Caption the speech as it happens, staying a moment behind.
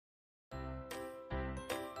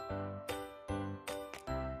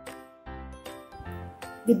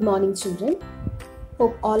Good morning, children.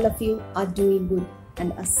 Hope all of you are doing good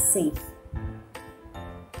and are safe.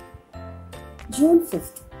 June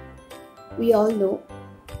 5th. We all know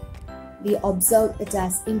we observe it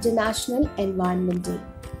as International Environment Day.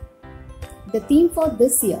 The theme for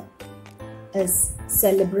this year is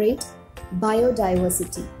Celebrate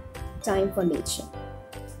Biodiversity, Time for Nature.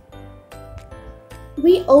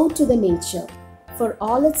 We owe to the nature for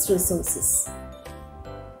all its resources.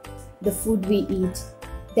 The food we eat,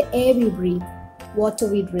 the air we breathe, water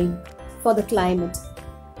we drink, for the climate,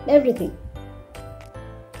 everything.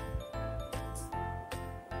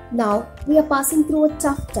 Now we are passing through a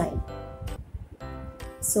tough time.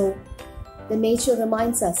 So the nature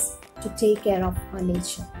reminds us to take care of our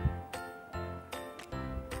nature.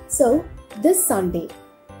 So this Sunday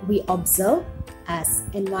we observe as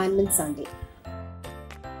Environment Sunday.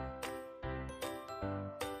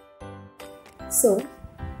 So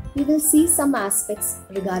we will see some aspects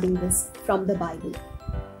regarding this from the Bible.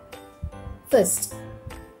 First,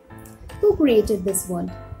 who created this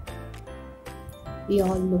world? We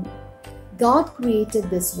all know God created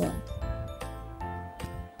this world.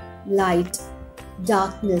 Light,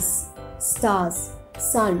 darkness, stars,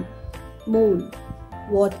 sun, moon,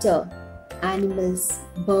 water, animals,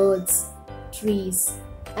 birds, trees,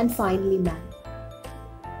 and finally man.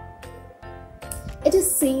 It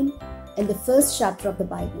is seen in the first chapter of the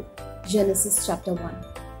Bible, Genesis chapter 1.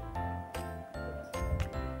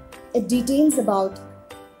 It details about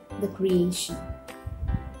the creation.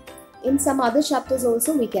 In some other chapters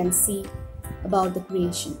also we can see about the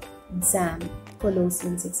creation, Psalm,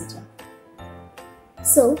 Colossians, etc.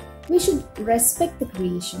 So we should respect the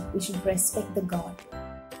creation, we should respect the God.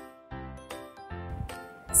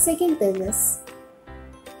 Second thing is,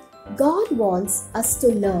 God wants us to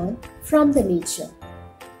learn from the nature.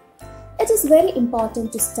 It is very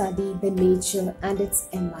important to study the nature and its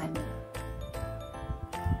environment.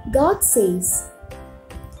 God says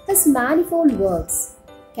His manifold works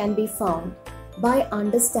can be found by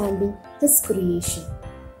understanding His creation.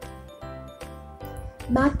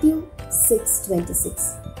 Matthew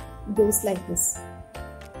 6:26 goes like this.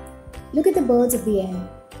 Look at the birds of the air.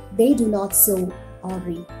 They do not sow or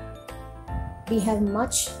reap. We have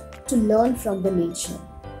much to learn from the nature.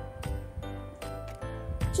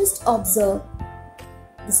 Just observe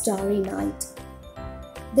the starry night,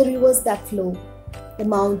 the rivers that flow, the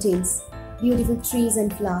mountains, beautiful trees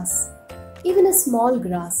and flowers, even a small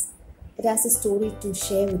grass. It has a story to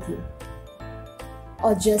share with you.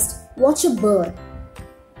 Or just watch a bird,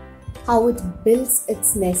 how it builds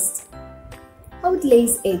its nest, how it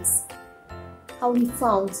lays eggs, how he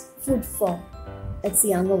finds food for its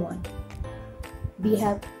younger one. We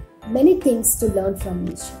have many things to learn from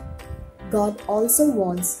nature. God also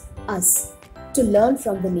wants us to learn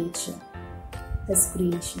from the nature, His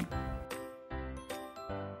creation.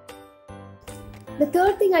 The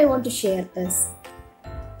third thing I want to share is,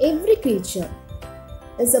 every creature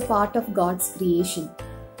is a part of God's creation.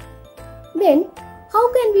 Then,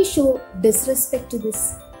 how can we show disrespect to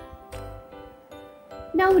this?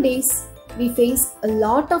 Nowadays, we face a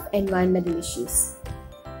lot of environmental issues.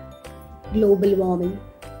 Global warming,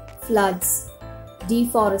 floods,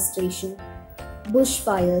 deforestation,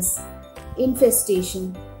 bushfires,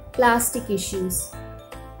 infestation, plastic issues,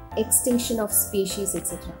 extinction of species,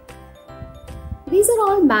 etc. These are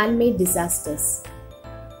all man-made disasters.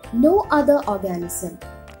 No other organism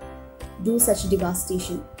do such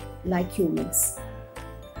devastation like humans.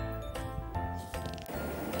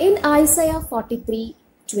 In Isaiah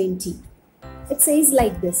 43:20, it says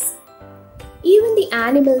like this, even the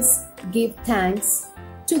animals give thanks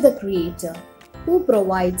to the Creator who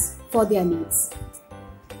provides for their needs.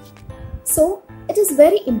 So, it is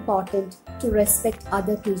very important to respect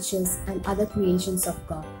other creatures and other creations of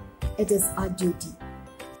God. It is our duty.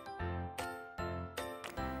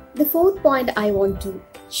 The fourth point I want to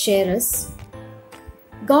share is,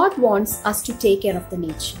 God wants us to take care of the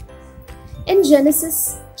nature. In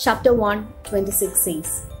Genesis chapter 1:26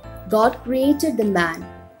 says, God created the man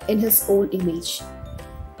in His own image.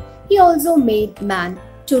 He also made man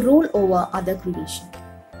to rule over other creation.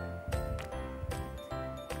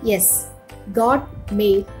 Yes, God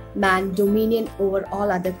made man dominion over all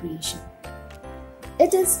other creation.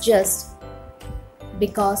 It is just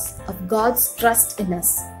because of God's trust in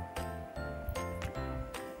us.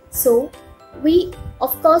 So,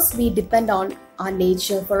 of course, we depend on our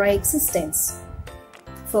nature for our existence.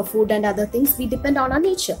 For food and other things, we depend on our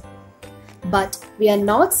nature. But we are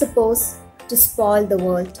not supposed to spoil the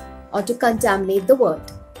world or to contaminate the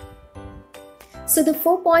world. So the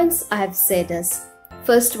 4 points I have said is,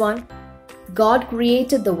 first one, God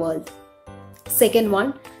created the world. Second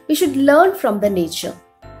one, we should learn from the nature.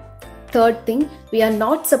 Third thing, we are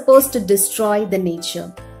not supposed to destroy the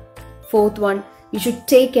nature. Fourth one, we should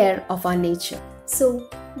take care of our nature. So,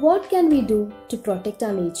 what can we do to protect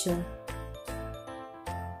our nature?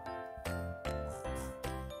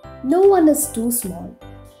 No one is too small.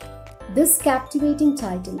 This captivating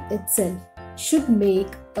title itself should make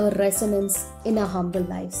a resonance in our humble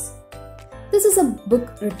lives. This is a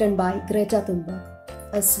book written by Greta Thunberg,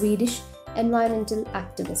 a Swedish environmental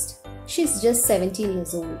activist. She's just 17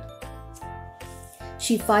 years old.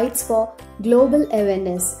 She fights for global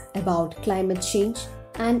awareness about climate change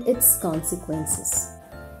and its consequences.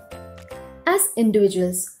 As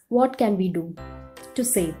individuals, what can we do to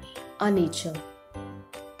save our nature?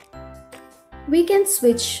 We can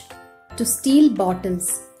switch to steel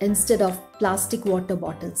bottles instead of plastic water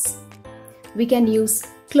bottles. We can use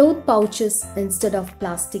cloth pouches instead of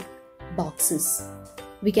plastic boxes.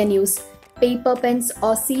 We can use paper pens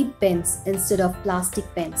or seed pens instead of plastic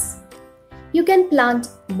pens. You can plant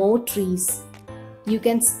more trees. You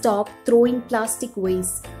can stop throwing plastic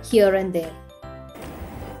waste here and there.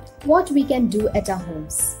 What we can do at our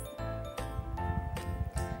homes?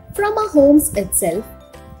 From our homes itself,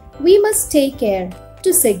 we must take care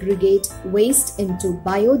to segregate waste into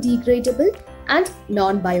biodegradable and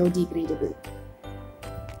non-biodegradable.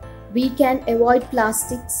 We can avoid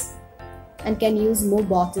plastics and can use more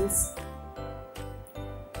bottles.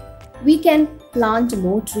 We can plant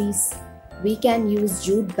more trees. We can use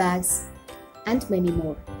jute bags and many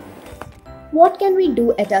more. What can we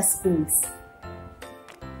do at our schools?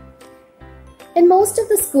 In most of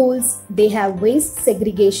the schools, they have waste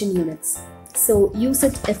segregation units, so use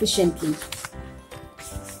it efficiently.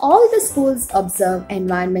 All the schools observe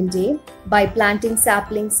Environment Day by planting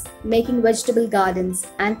saplings, making vegetable gardens,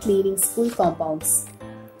 and cleaning school compounds.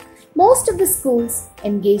 Most of the schools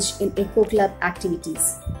engage in eco-club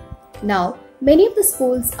activities. Now, many of the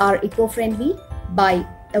schools are eco-friendly by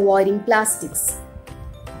avoiding plastics.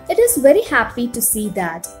 It is very happy to see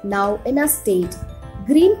that now in our state,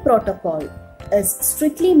 green protocol is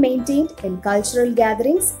strictly maintained in cultural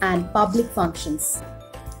gatherings and public functions.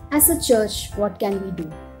 As a church, what can we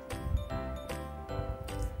do?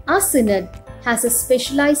 Our synod has a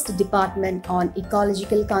specialized department on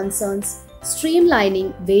ecological concerns,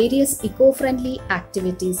 streamlining various eco-friendly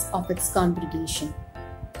activities of its congregation.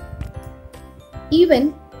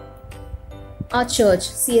 Even our church,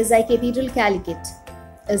 CSI Cathedral Calicut,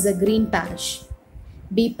 is a green parish.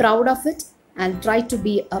 Be proud of it and try to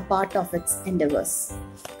be a part of its endeavors.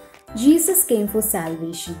 Jesus came for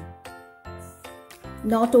salvation,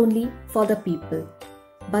 not only for the people,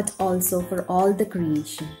 but also for all the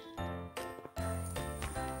creation.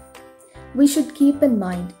 We should keep in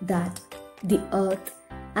mind that the earth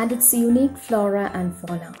and its unique flora and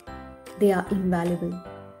fauna, they are invaluable.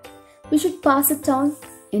 We should pass it on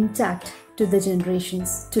intact to the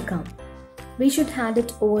generations to come. We should hand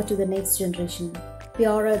it over to the next generation,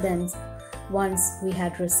 purer than once we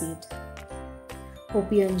had received.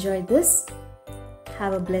 Hope you enjoyed this.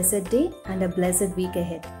 Have a blessed day and a blessed week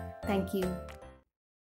ahead. Thank you.